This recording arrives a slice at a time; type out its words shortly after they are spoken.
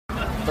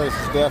place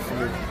is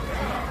definitely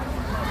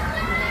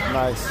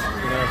nice.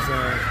 You know what I'm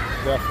saying?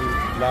 Definitely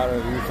a lot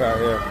of youth out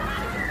here.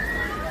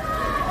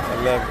 I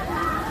love it.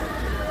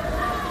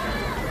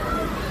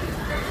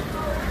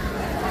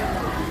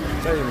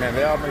 Tell you, man,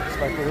 they all make this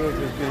like the hood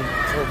just be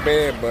so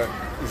bad, but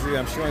you see,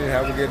 I'm showing you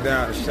how we get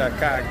down to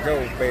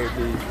Chicago,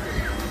 baby.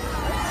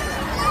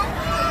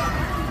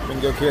 We can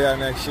go kid out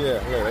next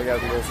year. Look, they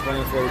got the little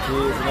swing for the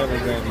kids and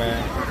everything,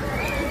 man.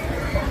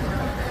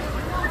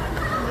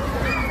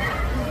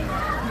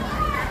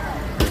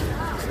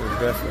 So it's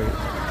definitely a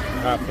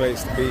hot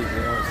place to be, you know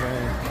what I'm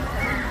saying?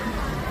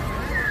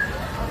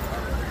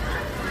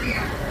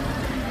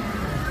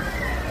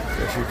 So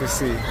as you can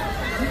see,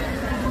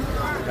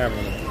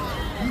 having a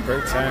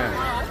great time.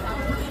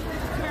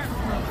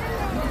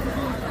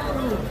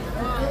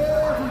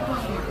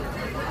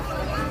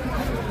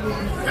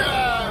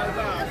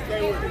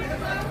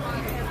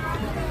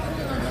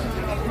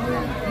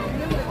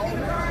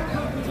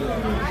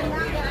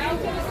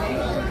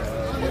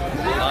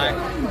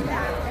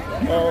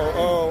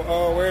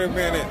 Oh, wait a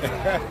minute.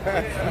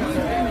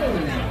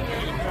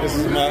 This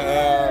is my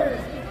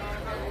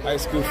high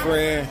school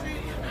friend,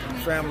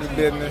 family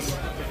business.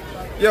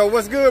 Yo,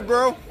 what's good,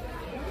 bro?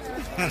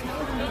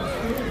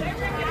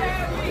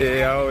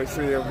 Yeah, I always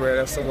see it, bro.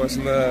 That's so much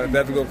love.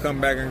 Have to go come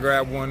back and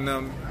grab one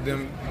of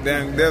them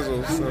damn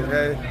dizzles,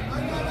 okay?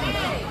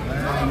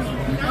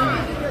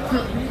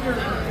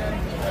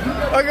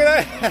 Look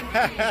at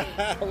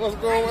that. What's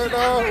going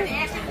on?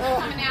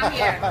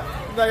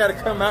 I gotta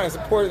come out and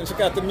support it and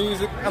check out the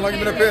music. How long you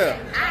been up here?